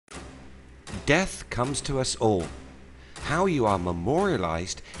Death comes to us all. How you are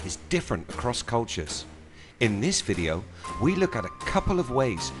memorialized is different across cultures. In this video, we look at a couple of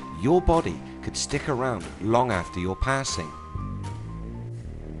ways your body could stick around long after your passing.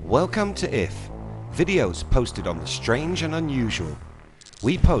 Welcome to If, videos posted on the strange and unusual.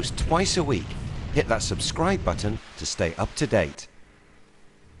 We post twice a week. Hit that subscribe button to stay up to date.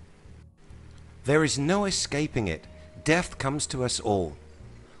 There is no escaping it. Death comes to us all.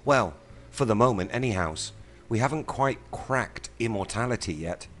 Well, for the moment anyhows. We haven't quite cracked immortality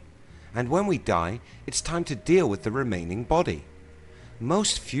yet. And when we die, it's time to deal with the remaining body.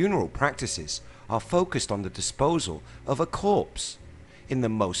 Most funeral practices are focused on the disposal of a corpse in the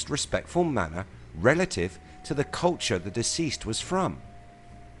most respectful manner relative to the culture the deceased was from.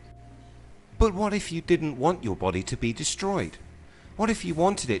 But what if you didn't want your body to be destroyed? What if you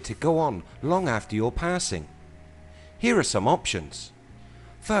wanted it to go on long after your passing? Here are some options.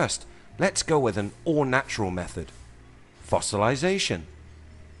 First, let's go with an all-natural method: fossilization.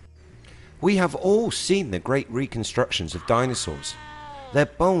 We have all seen the great reconstructions of dinosaurs, their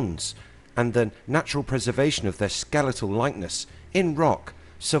bones and the natural preservation of their skeletal likeness in rock,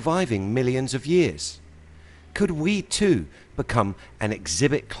 surviving millions of years. Could we too become an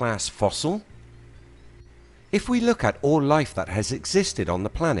exhibit class fossil? If we look at all life that has existed on the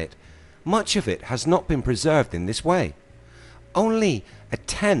planet, much of it has not been preserved in this way. Only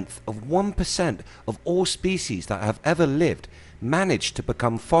 0.1% of all species that have ever lived managed to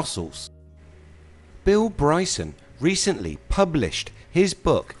become fossils. Bill Bryson recently published his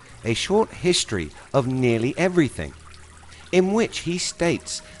book, A Short History of Nearly Everything, in which he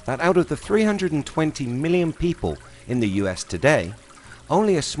states that out of the 320 million people in the US today,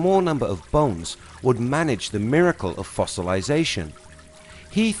 only a small number of bones would manage the miracle of fossilization.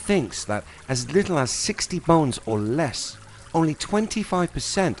 He thinks that as little as 60 bones or less, only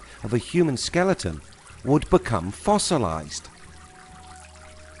 25% of a human skeleton would become fossilized.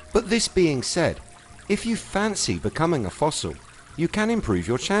 But this being said, if you fancy becoming a fossil, you can improve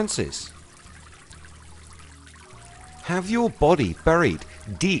your chances. Have your body buried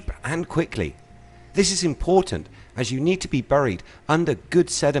deep and quickly. This is important as you need to be buried under good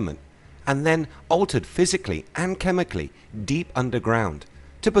sediment and then altered physically and chemically deep underground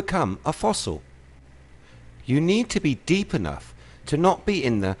to become a fossil. You need to be deep enough to not be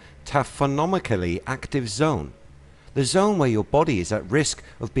in the taphonomically active zone, the zone where your body is at risk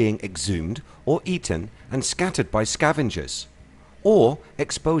of being exhumed or eaten and scattered by scavengers, or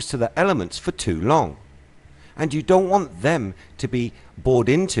exposed to the elements for too long. And you don't want them to be bored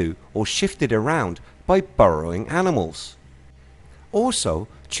into or shifted around by burrowing animals. Also,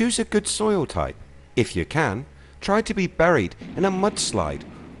 choose a good soil type. If you can, try to be buried in a mudslide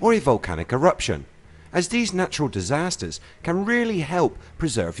or a volcanic eruption, as these natural disasters can really help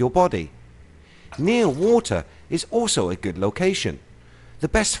preserve your body. Near water is also a good location. The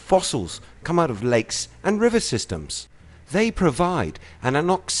best fossils come out of lakes and river systems. They provide an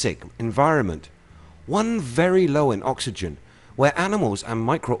anoxic environment, one very low in oxygen, where animals and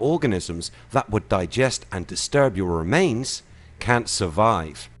microorganisms that would digest and disturb your remains can't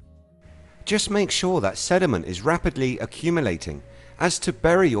survive. Just make sure that sediment is rapidly accumulating as to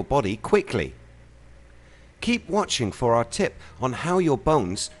bury your body quickly. Keep watching for our tip on how your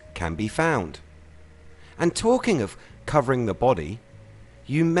bones can be found. And talking of covering the body,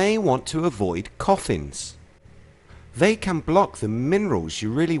 you may want to avoid coffins. They can block the minerals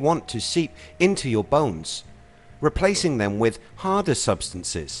you really want to seep into your bones, replacing them with harder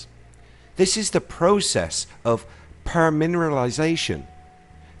substances. This is the process of permineralization.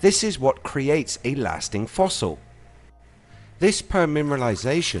 This is what creates a lasting fossil. This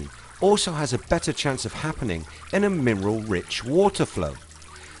permineralization also has a better chance of happening in a mineral-rich water flow.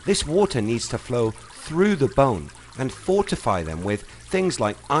 This water needs to flow through the bone and fortify them with things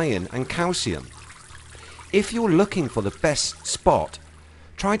like iron and calcium. If you're looking for the best spot,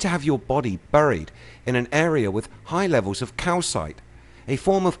 try to have your body buried in an area with high levels of calcite, a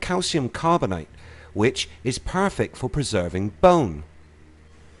form of calcium carbonate, which is perfect for preserving bone.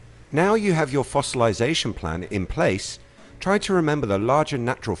 Now you have your fossilization plan in place, try to remember the larger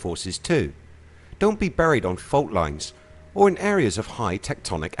natural forces too. Don't be buried on fault lines or in areas of high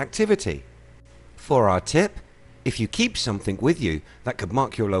tectonic activity. For our tip, if you keep something with you that could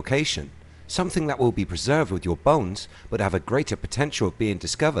mark your location, something that will be preserved with your bones but have a greater potential of being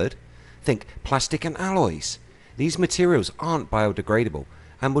discovered, think plastic and alloys. These materials aren't biodegradable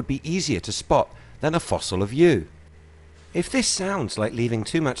and would be easier to spot than a fossil of you. If this sounds like leaving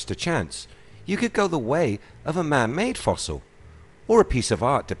too much to chance, you could go the way of a man-made fossil, or a piece of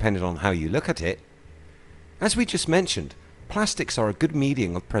art depending on how you look at it. As we just mentioned, plastics are a good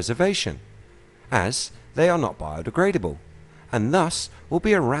medium of preservation. as they are not biodegradable, and thus will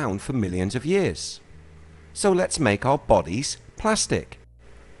be around for millions of years. So let's make our bodies plastic.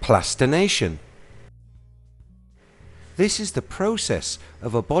 Plastination. This is the process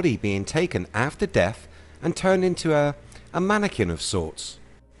of a body being taken after death and turned into a mannequin of sorts.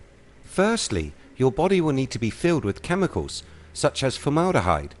 Firstly, your body will need to be filled with chemicals such as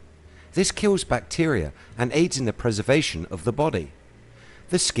formaldehyde. This kills bacteria and aids in the preservation of the body.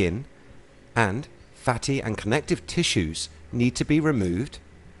 The skin and fatty and connective tissues need to be removed.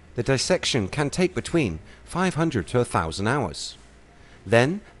 The dissection can take between 500 to 1,000 hours.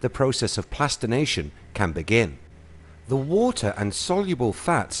 Then the process of plastination can begin. The water and soluble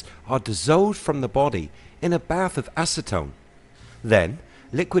fats are dissolved from the body in a bath of acetone. Then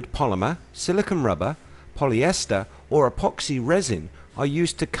liquid polymer, silicone rubber, polyester or epoxy resin are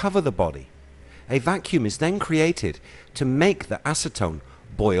used to cover the body. A vacuum is then created to make the acetone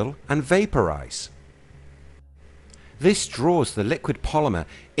boil and vaporize. This draws the liquid polymer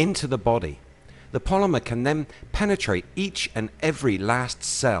into the body. The polymer can then penetrate each and every last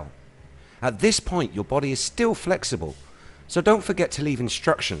cell. At this point your body is still flexible, so don't forget to leave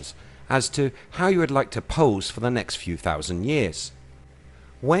instructions as to how you would like to pose for the next few thousand years.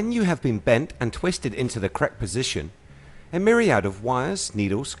 When you have been bent and twisted into the correct position, a myriad of wires,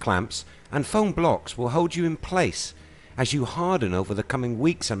 needles, clamps and foam blocks will hold you in place as you harden over the coming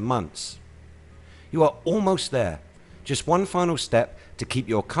weeks and months. You are almost there. Just one final step to keep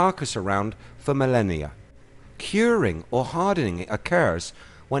your carcass around for millennia. Curing or hardening occurs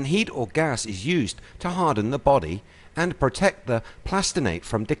when heat or gas is used to harden the body and protect the plastinate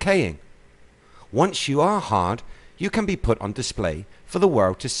from decaying. Once you are hard, you can be put on display for the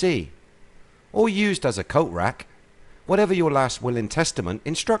world to see, or used as a coat rack, whatever your last will and testament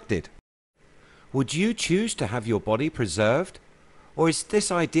instructed. Would you choose to have your body preserved, or is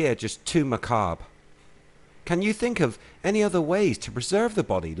this idea just too macabre? Can you think of any other ways to preserve the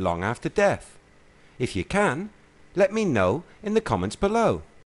body long after death? If you can, let me know in the comments below.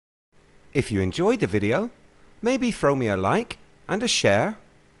 If you enjoyed the video, maybe throw me a like and a share.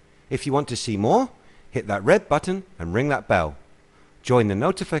 If you want to see more, hit that red button and ring that bell. Join the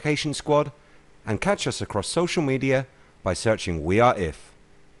notification squad and catch us across social media by searching We Are If.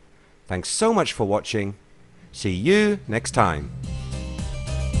 Thanks so much for watching. See you next time.